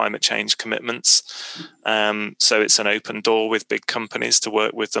of climate change commitments. So it's an open door with big companies to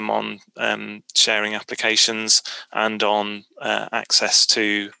work with them on sharing applications and on access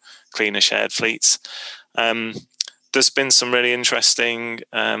to cleaner shared fleets. There's been some really interesting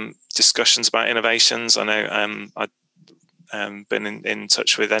discussions about innovations. I know I've been in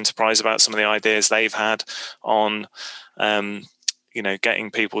touch with Enterprise about some of the ideas they've had on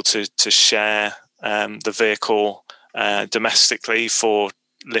getting people to share the vehicle domestically for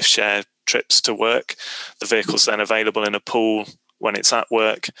lift share trips to work. The vehicle's then available in a pool when it's at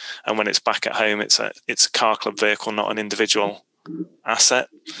work, and when it's back at home, it's a car club vehicle, not an individual asset.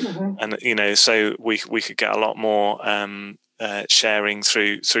 Mm-hmm. And so we could get a lot more sharing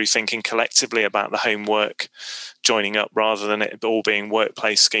through thinking collectively about the homework joining up, rather than it all being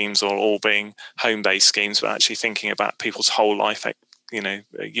workplace schemes or all being home-based schemes, but actually thinking about people's whole life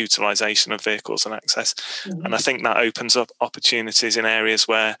utilisation of vehicles and access. Mm-hmm. And I think that opens up opportunities in areas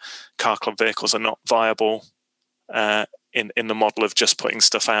where car club vehicles are not viable in the model of just putting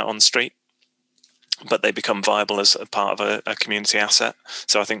stuff out on the street, but they become viable as a part of a community asset.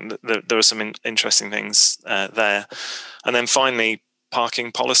 So I think that there are some interesting things there. And then finally,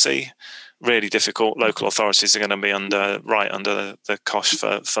 parking policy. Really difficult. Local authorities are going to be under the cosh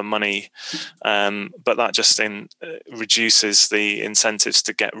for money, but that just reduces the incentives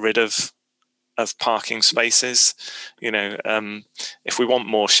to get rid of parking spaces. If we want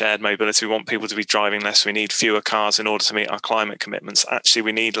more shared mobility, we want people to be driving less, we need fewer cars in order to meet our climate commitments. Actually,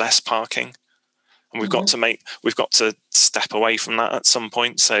 we need less parking, and we've got to step away from that at some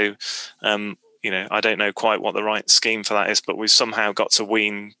point. So I don't know quite what the right scheme for that is, but we've somehow got to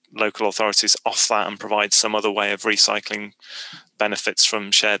wean local authorities off that and provide some other way of recycling benefits from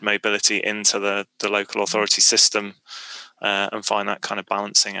shared mobility into the local authority system, and find that kind of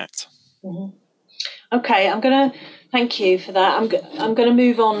balancing act. Mm-hmm. Okay, I'm going to thank you for that. I'm going to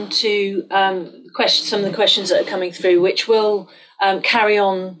move on to some of the questions that are coming through, which will carry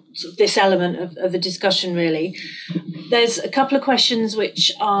on sort of this element of the discussion, really. There's a couple of questions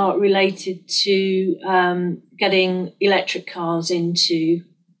which are related to getting electric cars into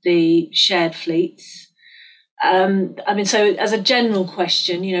the shared fleets. So as a general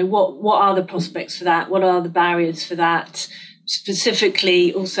question, what are the prospects for that? What are the barriers for that?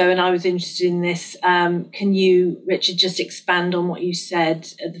 Specifically also, and I was interested in this, can you, Richard, just expand on what you said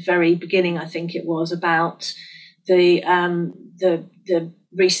at the very beginning, I think it was, about the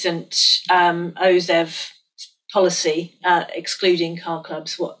recent OZEV policy excluding car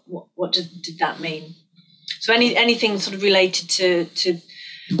clubs? What did that mean? So anything sort of related to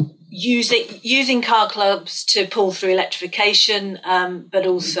using car clubs to pull through electrification, but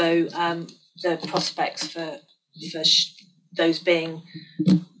also the prospects for those being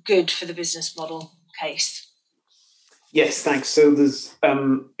good for the business model case. Yes, thanks. So there's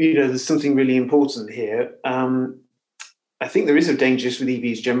there's something really important here. I think there is a danger with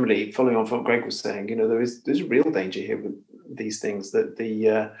EVs generally, following on from what Greg was saying. There's a real danger here with these things, that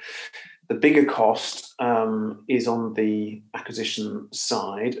the bigger cost is on the acquisition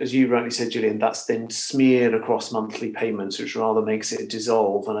side. As you rightly said, Jillian, that's then smeared across monthly payments, which rather makes it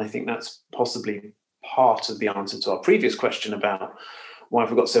dissolve. And I think that's possibly part of the answer to our previous question about why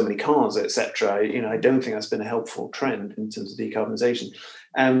have we got so many cars, etc. I don't think that's been a helpful trend in terms of decarbonisation.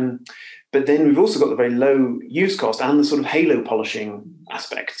 But then we've also got the very low use cost and the sort of halo polishing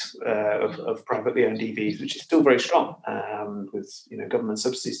aspect of privately owned EVs, which is still very strong, with government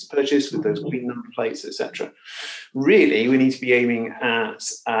subsidies to purchase, with those green number plates, etc. Really, we need to be aiming at,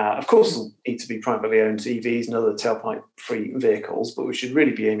 of course, need to be privately owned EVs and other tailpipe-free vehicles, but we should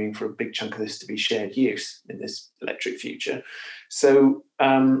really be aiming for a big chunk of this to be shared use in this electric future. So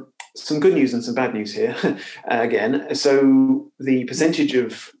some good news and some bad news here again. So the percentage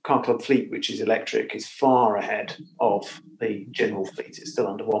of car club fleet which is electric is far ahead of the general fleet. It's still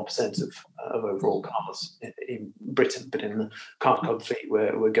under 1% of overall cars in Britain, but in the car club fleet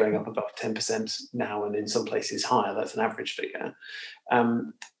we're going up above 10% now, and in some places higher. That's an average figure.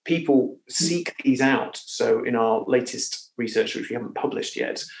 People seek these out. So in our latest research, which we haven't published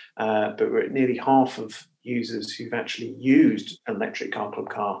yet, but we're at nearly half of users who've actually used an electric car club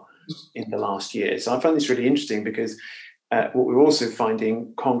car in the last year. So I find this really interesting because what we're also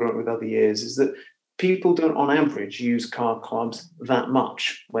finding congruent with other years is that people don't on average use car clubs that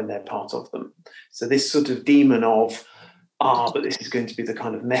much when they're part of them. So this sort of demon of, but this is going to be the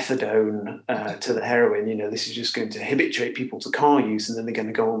kind of methadone to the heroin, this is just going to habituate people to car use, and then they're going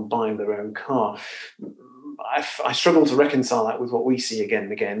to go and buy their own car. I struggle to reconcile that with what we see again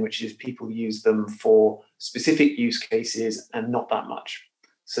and again, which is people use them for specific use cases and not that much.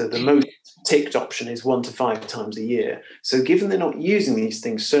 So the most ticked option is 1 to 5 times a year. So given they're not using these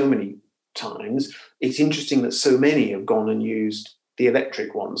things so many times, it's interesting that so many have gone and used the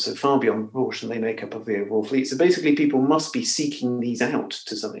electric ones, so far beyond the proportion they make up of the overall fleet. So basically people must be seeking these out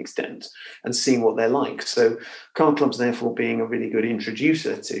to some extent and seeing what they're like. So car clubs therefore being a really good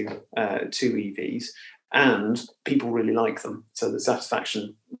introducer to EVs, and people really like them. So the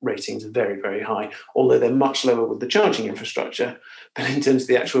satisfaction ratings are very, very high, although they're much lower with the charging infrastructure. But in terms of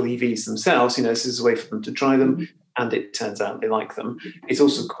the actual EVs themselves, this is a way for them to try them, and it turns out they like them. It's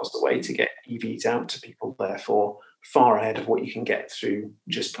also cost a way to get EVs out to people, therefore far ahead of what you can get through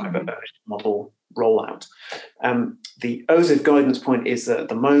just private model rollout. The OZIV guidance point is that at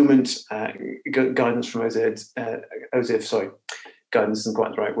the moment, guidance from OZIV, guidance isn't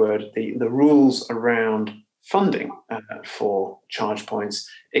quite the right word. The rules around funding for charge points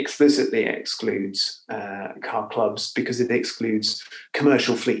explicitly excludes car clubs because it excludes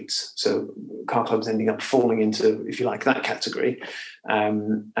commercial fleets. So car clubs ending up falling into, if you like, that category.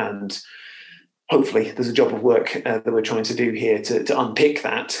 And hopefully there's a job of work that we're trying to do here to unpick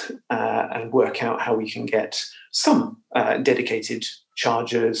that and work out how we can get some dedicated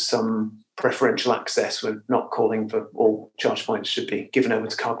chargers, some preferential access. We're not calling for all charge points should be given over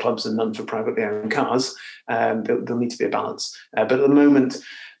to car clubs and none for privately owned cars. There'll need to be a balance. But at the moment,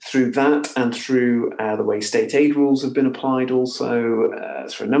 through that and through the way state aid rules have been applied also,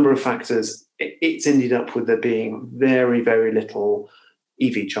 through a number of factors, it's ended up with there being very, very little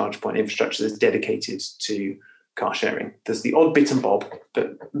EV charge point infrastructure that's dedicated to car sharing. There's the odd bit and bob,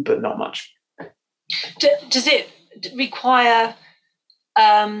 but not much. Does it require...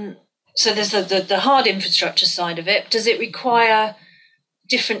 so there's the hard infrastructure side of it. Does it require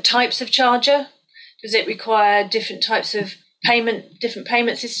different types of charger? Does it require different types of different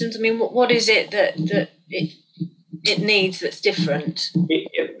payment systems? I mean, what is it that it needs that's different?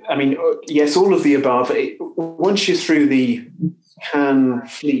 Yes, all of the above. Once you're through can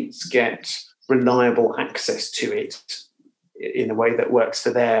fleets get reliable access to it in a way that works for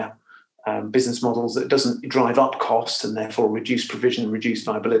their business models, that doesn't drive up costs and therefore reduce provision, reduce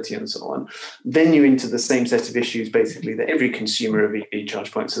viability and so on, then you're into the same set of issues basically that every consumer of EV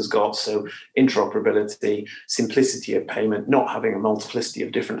charge points has got. So interoperability, simplicity of payment, not having a multiplicity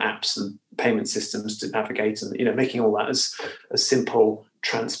of different apps and payment systems to navigate, and making all that as simple,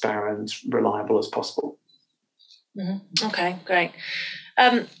 transparent, reliable as possible. Mm-hmm. Okay, great.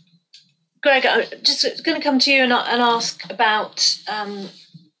 Greg, I'm just going to come to you and ask about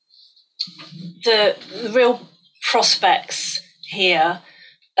the real prospects here.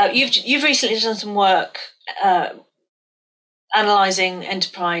 You've recently done some work analysing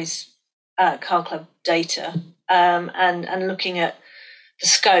enterprise car club data and looking at the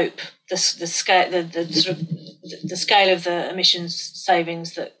scope, the scale of the emissions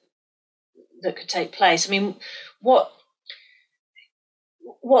savings that could take place. I mean,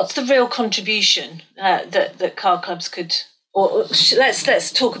 what's the real contribution that car clubs could? Or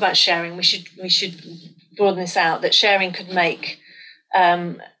let's talk about sharing. We should broaden this out. That sharing could make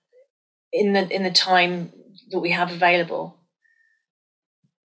in the time that we have available.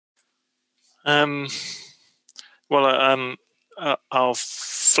 I'll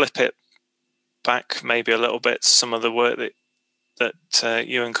flip it back maybe a little bit to some of the work that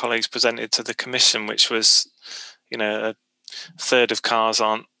you and colleagues presented to the Commission, which was, a third of cars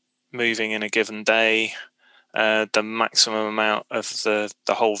aren't moving in a given day. The maximum amount of the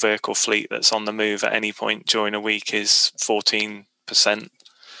whole vehicle fleet that's on the move at any point during a week is 14%,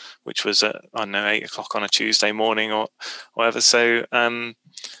 which was at, 8 o'clock on a Tuesday morning or whatever. So,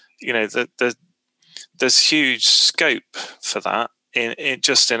 there's huge scope for that in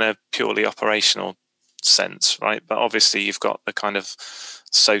a purely operational sense, right? But obviously you've got the kind of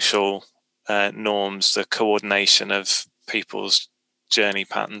social norms, the coordination of people's journey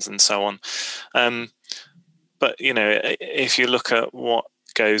patterns and so on. But, if you look at what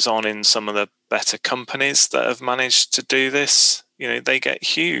goes on in some of the better companies that have managed to do this, they get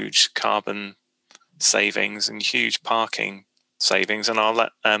huge carbon savings and huge parking savings. And I'll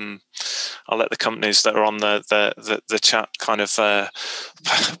let the companies that are on the chat kind of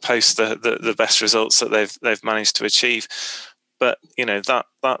post the best results that they've managed to achieve. But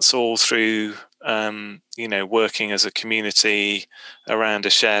that's all through working as a community around a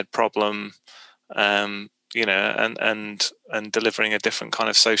shared problem, and delivering a different kind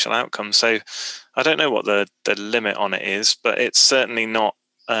of social outcome. So I don't know what the limit on it is, but it's certainly not.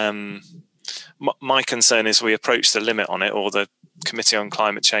 My concern is we approach the limit on it, or the Committee on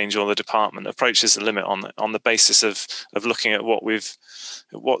Climate Change or the department approaches the limit on the basis of looking at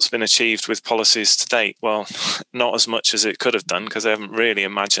what's been achieved with policies to date. Well, not as much as it could have done, because they haven't really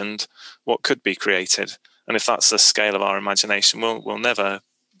imagined what could be created. And if that's the scale of our imagination, we'll never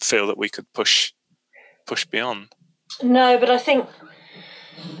feel that we could push beyond. No, but I think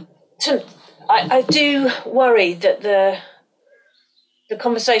I do worry that the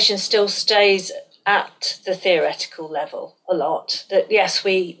conversation still stays at the theoretical level a lot. That yes,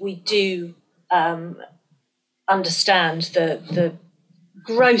 we do understand the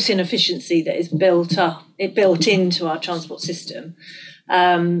gross inefficiency that is built into our transport system.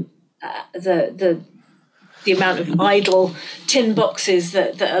 The amount of idle tin boxes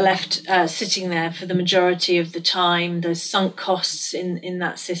that are left sitting there for the majority of the time, the sunk costs in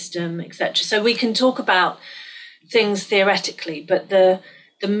that system, etc. So we can talk about things theoretically, but the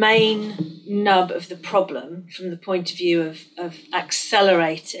main nub of the problem from the point of view of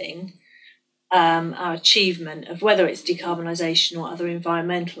accelerating our achievement of whether it's decarbonisation or other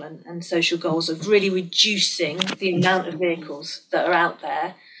environmental and social goals of really reducing the amount of vehicles that are out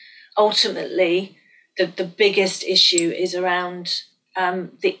there, ultimately the biggest issue is around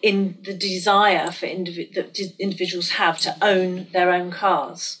the desire for that individuals have to own their own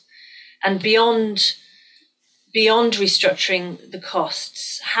cars. And beyond restructuring the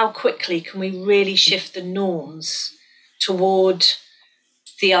costs, how quickly can we really shift the norms toward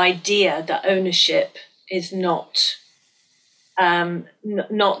the idea that ownership is not the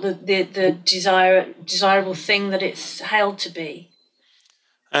desirable thing that it's hailed to be?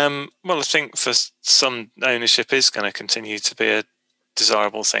 Well, I think for some, ownership is going to continue to be a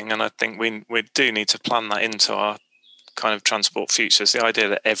desirable thing, and I think we do need to plan that into our kind of transport futures. The idea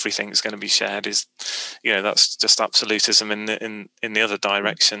that everything is going to be shared is, that's just absolutism in the other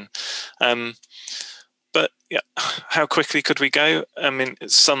direction. But yeah, how quickly could we go? I mean,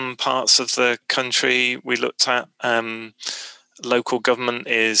 some parts of the country we looked at, local government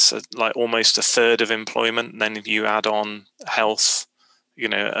is like almost a third of employment. Then you add on health,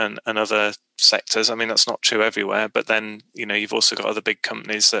 and other sectors. I mean, that's not true everywhere, but then, you've also got other big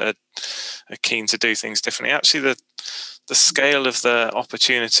companies that are keen to do things differently. Actually, the scale of the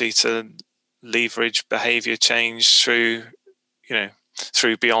opportunity to leverage behaviour change through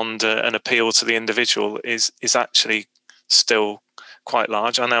beyond an appeal to the individual is actually still quite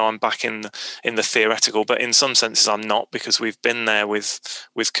large. I know I'm back in the theoretical, but in some senses I'm not, because we've been there with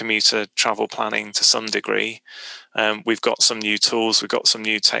commuter travel planning to some degree. We've got some new tools, we've got some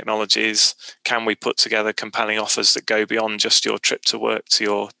new technologies. Can we put together compelling offers that go beyond just your trip to work to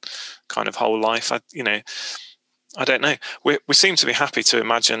your kind of whole life? I don't know. We seem to be happy to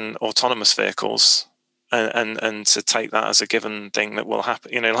imagine autonomous vehicles and to take that as a given thing that will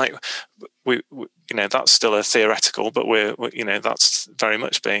happen. We that's still a theoretical, but we're that's very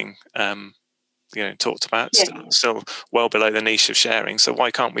much being talked about. Yeah. Still well below the niche of sharing. So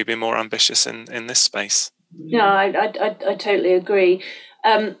why can't we be more ambitious in this space? No, I totally agree.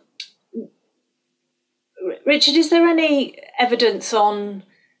 Richard, is there any evidence on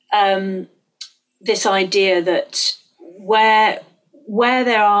this idea that where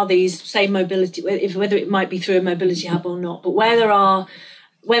there are these, say, mobility, whether it might be through a mobility hub or not, but where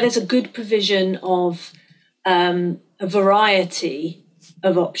there's a good provision of a variety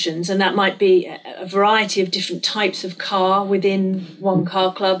of options, and that might be a variety of different types of car within one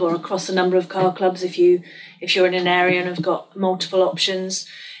car club or across a number of car clubs if you're in an area and have got multiple options.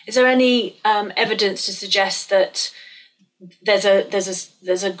 Is there any evidence to suggest that there's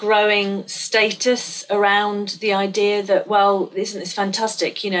a growing status around the idea that, well, isn't this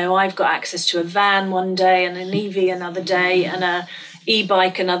fantastic? I've got access to a van one day and an EV another day and a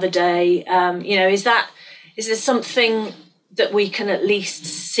e-bike another day. Is there something that we can at least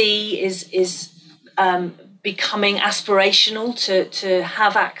see is becoming aspirational to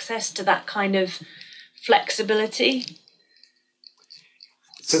have access to that kind of flexibility?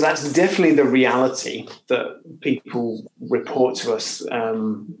 So that's definitely the reality that people report to us,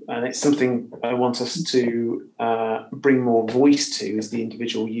 and it's something I want us to bring more voice to, is the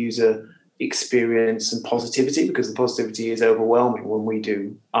individual user experience and positivity, because the positivity is overwhelming when we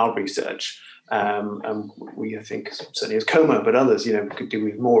do our research. And we, I think, certainly as CoMoUK, but others, could do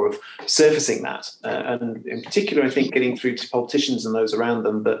with more of surfacing that. And in particular, I think getting through to politicians and those around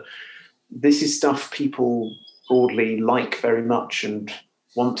them. But this is stuff people broadly like very much and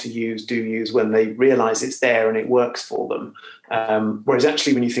want to do use when they realise it's there and it works for them. Whereas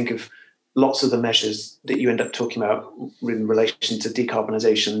actually, when you think of lots of the measures that you end up talking about in relation to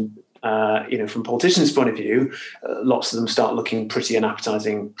decarbonisation, from politicians' point of view, lots of them start looking pretty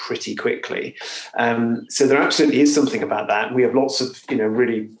unappetising pretty quickly. So there absolutely is something about that. We have lots of,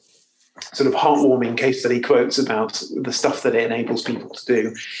 really sort of heartwarming case study quotes about the stuff that it enables people to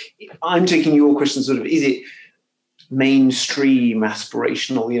do. I'm taking your question sort of, is it mainstream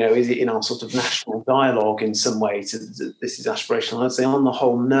aspirational, is it in our sort of national dialogue in some way this is aspirational? I'd say on the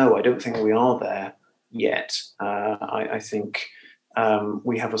whole, no, I don't think we are there yet. I think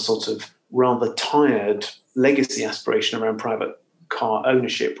we have a sort of rather tired legacy aspiration around private car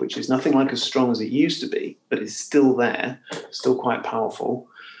ownership, which is nothing like as strong as it used to be, but it's still there, still quite powerful.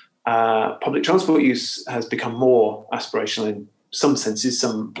 Public transport use has become more aspirational in some senses,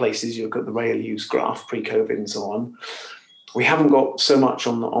 some places. You look at the rail use graph pre-COVID and so on. We haven't got so much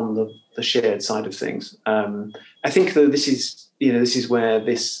on the shared side of things. I think though this is where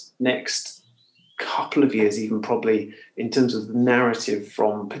this next couple of years, even probably in terms of the narrative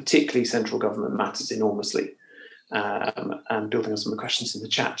from particularly central government, matters enormously. And building on some of the questions in the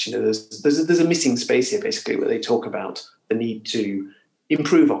chat, there's a missing space here basically where they talk about the need to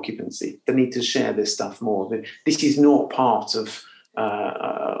improve occupancy, the need to share this stuff more. This is not part of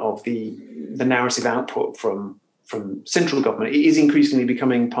the narrative output from central government. It is increasingly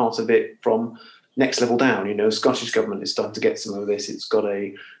becoming part of it from next level down. Scottish government is starting to get some of this. It's got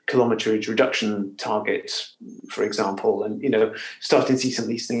a kilometrage reduction target, for example, and starting to see some of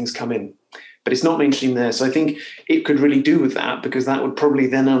these things come in. But it's not mainstream there. So I think it could really do with that, because that would probably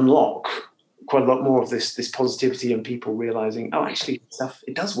then unlock quite a lot more of this positivity and people realizing, oh, actually, stuff,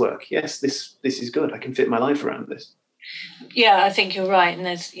 it does work. Yes, this is good. I can fit my life around this. Yeah, I think you're right. And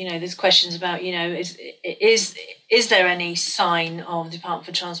there's questions about, is there any sign of the Department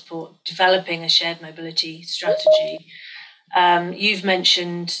for Transport developing a shared mobility strategy? You've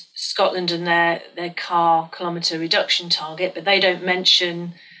mentioned Scotland and their car kilometre reduction target, but they don't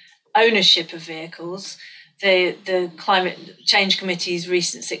mention ownership of vehicles. The Climate Change Committee's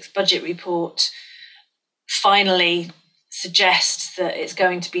recent 6th budget report finally suggests that it's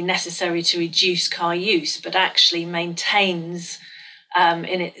going to be necessary to reduce car use, but actually maintains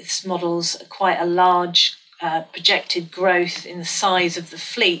in its models quite a large projected growth in the size of the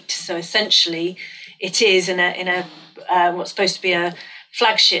fleet. So essentially, it is in a what's supposed to be a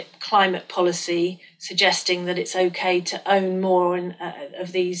flagship climate policy, suggesting that it's okay to own more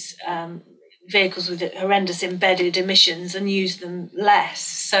of these vehicles with horrendous embedded emissions and use them less.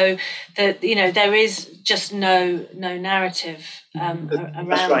 So that there is just no narrative around.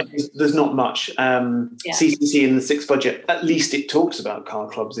 That's right. There's not much. CCC in the 6th budget, at least it talks about car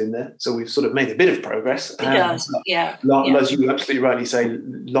clubs in there. So we've sort of made a bit of progress. It does, yeah. As you absolutely rightly say,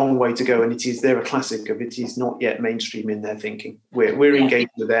 long way to go, and they're a classic of it is not yet mainstream in their thinking. We're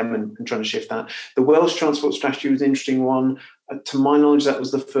engaged with them and trying to shift that. The Welsh transport strategy was an interesting one. To my knowledge, that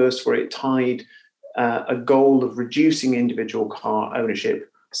was the first where it tied a goal of reducing individual car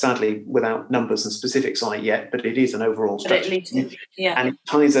ownership, sadly without numbers and specifics on it yet, but it is an overall strategy. And it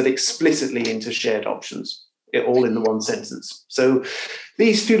ties that explicitly into shared options, all in the one sentence. So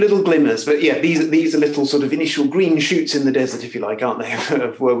these few little glimmers, but these are little sort of initial green shoots in the desert, if you like, aren't they,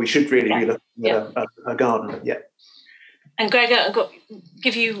 of where we should really be looking at a garden. Yeah. And Greg, I've got to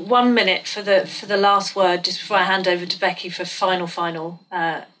give you 1 minute for the last word, just before I hand over to Becky for final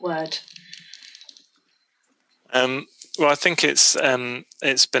word. Well, I think it's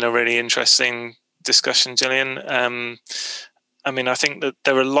been a really interesting discussion, Jillian. I think that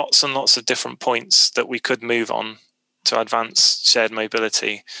there are lots and lots of different points that we could move on to advance shared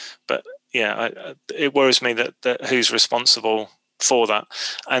mobility, but it worries me that who's responsible for that.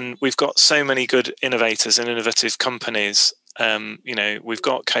 And we've got so many good innovators and innovative companies. We've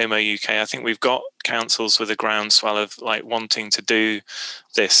got CoMoUK. I think we've got councils with a groundswell of wanting to do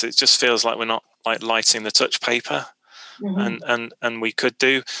this. It just feels like we're not lighting the touch paper, and we could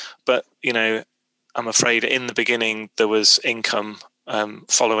do. But I'm afraid in the beginning there was income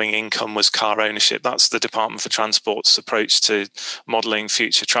following income was car ownership. That's the Department for Transport's approach to modelling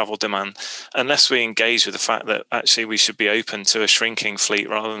future travel demand. Unless we engage with the fact that actually we should be open to a shrinking fleet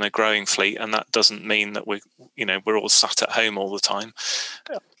rather than a growing fleet, and that doesn't mean that we're all sat at home all the time.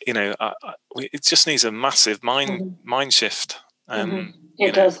 It just needs a massive mind shift.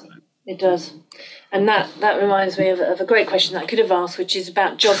 It does. And that reminds me of a great question that I could have asked, which is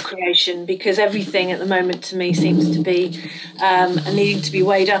about job creation, because everything at the moment to me seems to be needing to be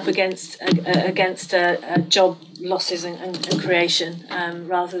weighed up against job losses and creation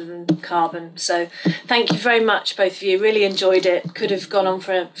rather than carbon. So thank you very much, both of you. Really enjoyed it. Could have gone on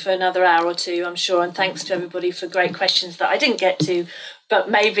for another hour or two, I'm sure. And thanks to everybody for great questions that I didn't get to,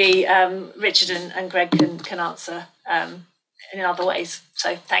 but maybe Richard and Greg can answer in other ways.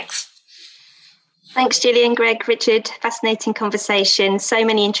 So thanks. Thanks, Jillian, Greg, Richard. Fascinating conversation. So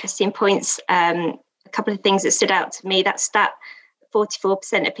many interesting points. A couple of things that stood out to me. That stat,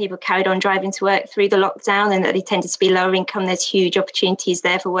 44% of people carried on driving to work through the lockdown, and that they tended to be lower income. There's huge opportunities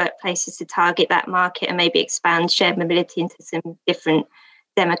there for workplaces to target that market and maybe expand shared mobility into some different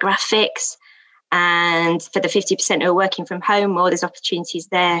demographics. And for the 50% who are working from home, there's opportunities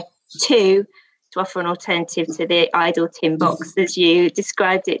there too, to offer an alternative to the idle tin box, as you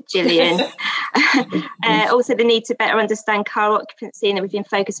described it, Jillian. Also, the need to better understand car occupancy, and that we've been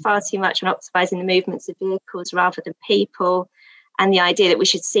focused far too much on optimising the movements of vehicles rather than people, and the idea that we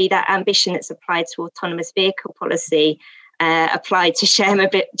should see that ambition that's applied to autonomous vehicle policy applied to shared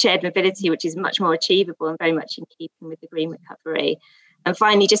mobility, which is much more achievable and very much in keeping with the green recovery. And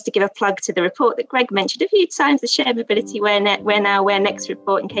finally, just to give a plug to the report that Greg mentioned a few times, the Shared Mobility Where Now, Where Next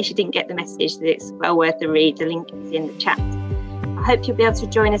report, in case you didn't get the message, that it's well worth a read. The link is in the chat. I hope you'll be able to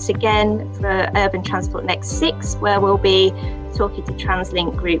join us again for Urban Transport Next 6, where we'll be talking to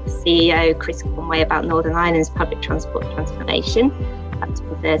TransLink Group CEO Chris Conway about Northern Ireland's public transport transformation. That's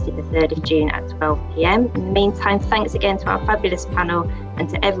on Thursday the 3rd of June at 12 p.m. In the meantime, thanks again to our fabulous panel and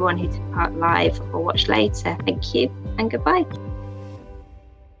to everyone who took part live or watched later. Thank you and goodbye.